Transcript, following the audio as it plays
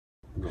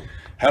No.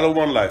 Hello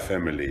OneLife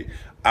family.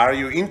 Are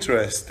you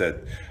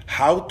interested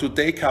how to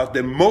take out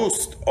the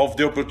most of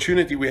the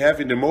opportunity we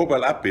have in the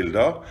mobile app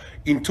builder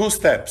in 2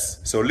 steps?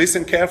 So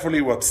listen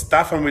carefully what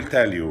Staffan will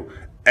tell you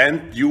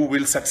and you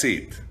will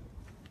succeed.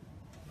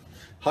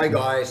 Hi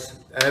guys,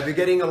 we're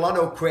getting a lot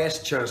of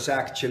questions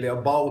actually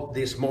about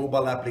this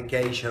mobile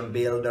application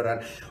builder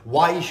and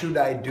why should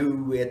I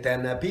do it,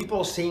 and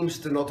people seems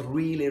to not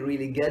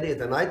really get it.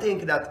 And I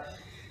think that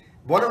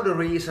one of the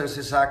reasons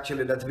is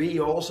actually that we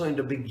also in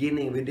the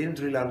beginning we didn't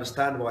really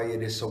understand why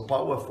it is so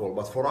powerful,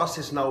 but for us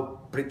it's now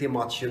pretty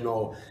much,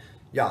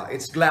 yeah,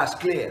 it's glass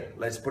clear,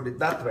 let's put it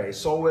that way.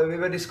 So we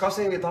were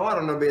discussing with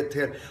Aaron a bit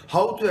here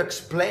how to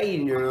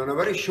explain, in a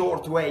very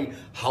short way,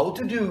 how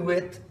to do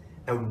it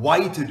and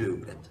why to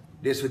do it.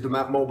 This with the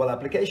mobile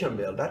application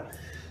builder.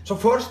 So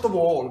first of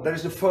all, there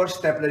is the first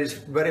step that is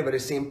very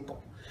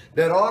simple.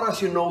 There are,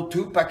 as you know,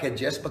 2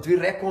 packages, but we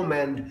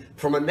recommend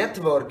from a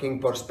networking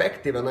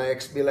perspective, and I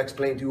will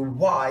explain to you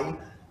why,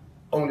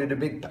 only the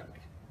big pack.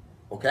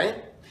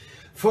 Okay?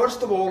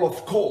 First of all,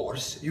 of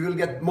course, you will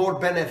get more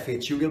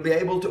benefits. You will be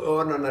able to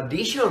earn an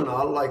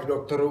additional, like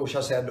Dr.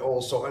 Rusha said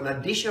also, an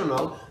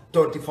additional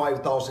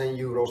 35,000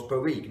 euros per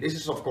week. This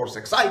is of course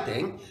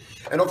exciting.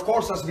 And of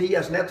course, as we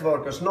as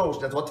networkers knows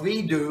that what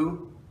we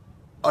do,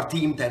 our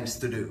team tends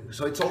to do.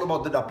 So it's all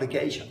about the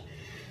application.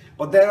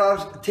 But there are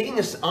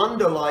things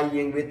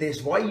underlying with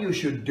this, why you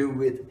should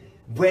do it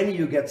when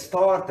you get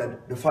started.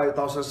 The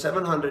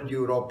 5,700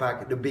 euro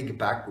pack, the big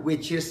pack,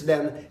 which is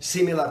then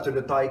similar to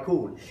the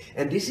Tycoon.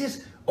 And this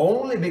is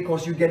only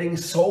because you're getting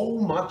so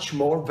much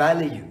more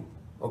value.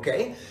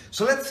 Okay,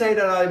 so let's say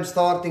that I'm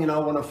starting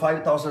now on a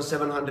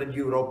 5,700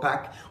 euro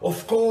pack.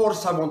 Of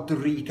course, I want to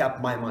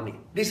recap my money.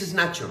 This is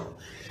natural.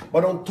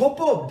 But on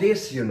top of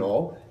this,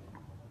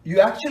 you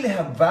actually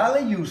have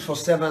values for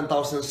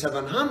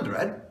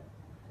 7,700.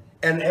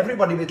 And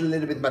everybody with a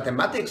little bit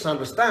mathematics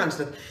understands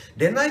that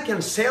then I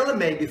can sell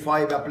maybe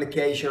 5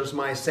 applications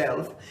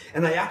myself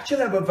and I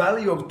actually have a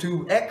value of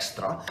 2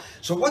 extra.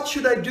 So what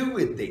should I do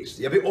with this?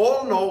 Yeah, we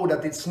all know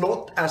that it's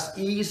not as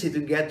easy to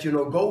get,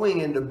 going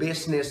in the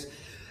business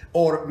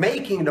or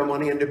making the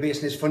money in the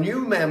business for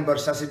new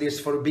members as it is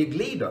for a big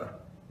leader.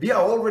 We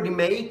are already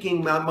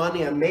making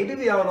money and maybe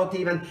we are not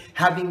even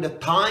having the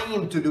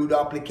time to do the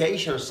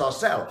applications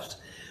ourselves.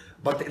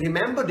 But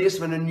remember this,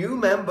 when a new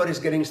member is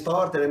getting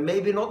started and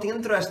maybe not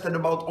interested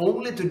about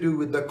only to do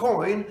with the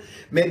coin,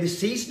 maybe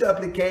sees the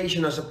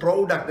application as a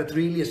product that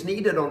really is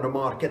needed on the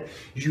market,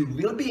 you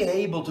will be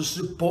able to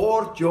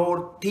support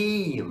your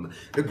team,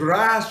 the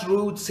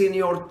grassroots in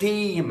your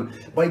team,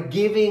 by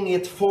giving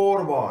it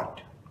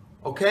forward.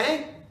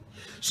 Okay?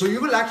 So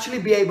you will actually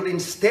be able,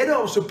 instead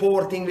of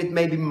supporting with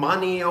maybe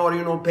money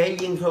or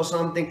paying for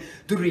something,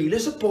 to really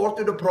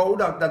support the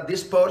product that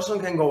this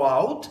person can go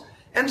out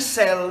and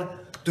sell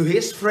to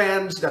his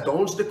friends that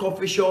owns the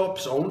coffee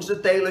shops, owns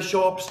the tailor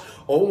shops,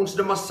 owns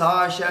the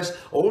massages,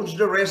 owns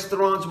the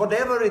restaurants,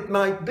 whatever it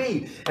might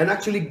be, and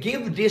actually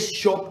give this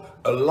shop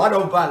a lot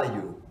of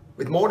value.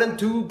 With more than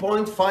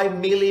 2.5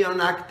 million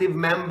active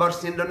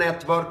members in the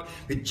network,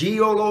 with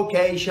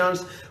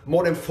geolocations,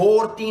 more than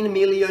 14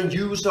 million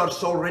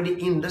users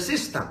already in the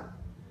system.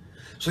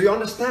 So you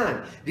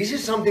understand, this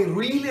is something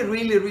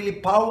really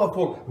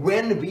powerful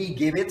when we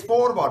give it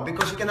forward,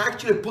 because you can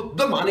actually put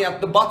the money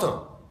at the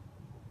bottom.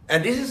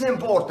 And this is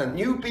important,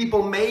 new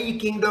people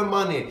making the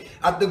money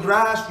at the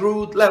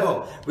grassroots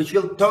level, which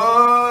will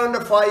turn the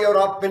fire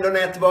up in the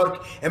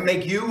network and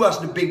make you as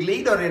the big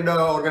leader in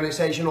the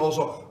organization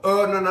also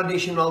earn an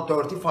additional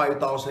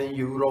 35,000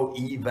 euro,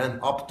 even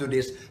up to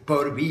this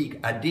per week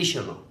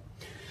additional.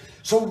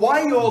 So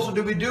why also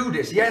do we do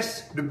this?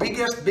 Yes, the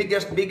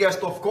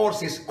biggest of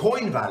course is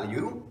coin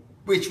value,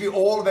 which we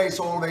always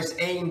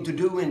aim to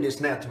do in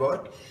this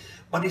network.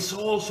 But it's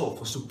also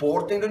for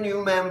supporting the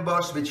new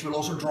members, which will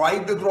also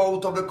drive the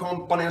growth of the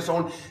company and so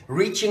on,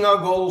 reaching our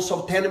goals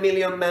of 10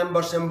 million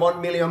members and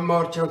 1 million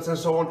merchants and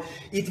so on.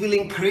 It will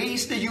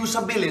increase the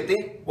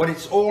usability, what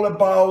it's all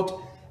about,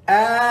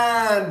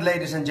 and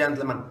ladies and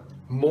gentlemen,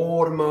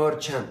 more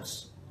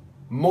merchants.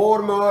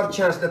 More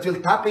merchants that will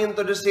tap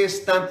into the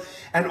system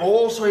and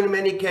also in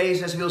many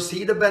cases will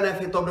see the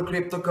benefit of the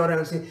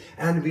cryptocurrency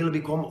and will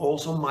become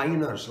also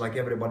miners like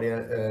everybody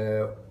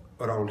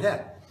around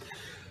here.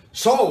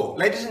 So,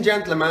 ladies and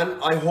gentlemen,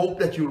 I hope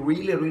that you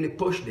really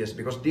push this,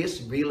 because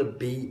this will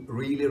be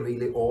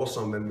really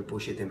awesome when we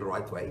push it in the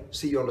right way.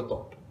 See you on the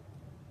top.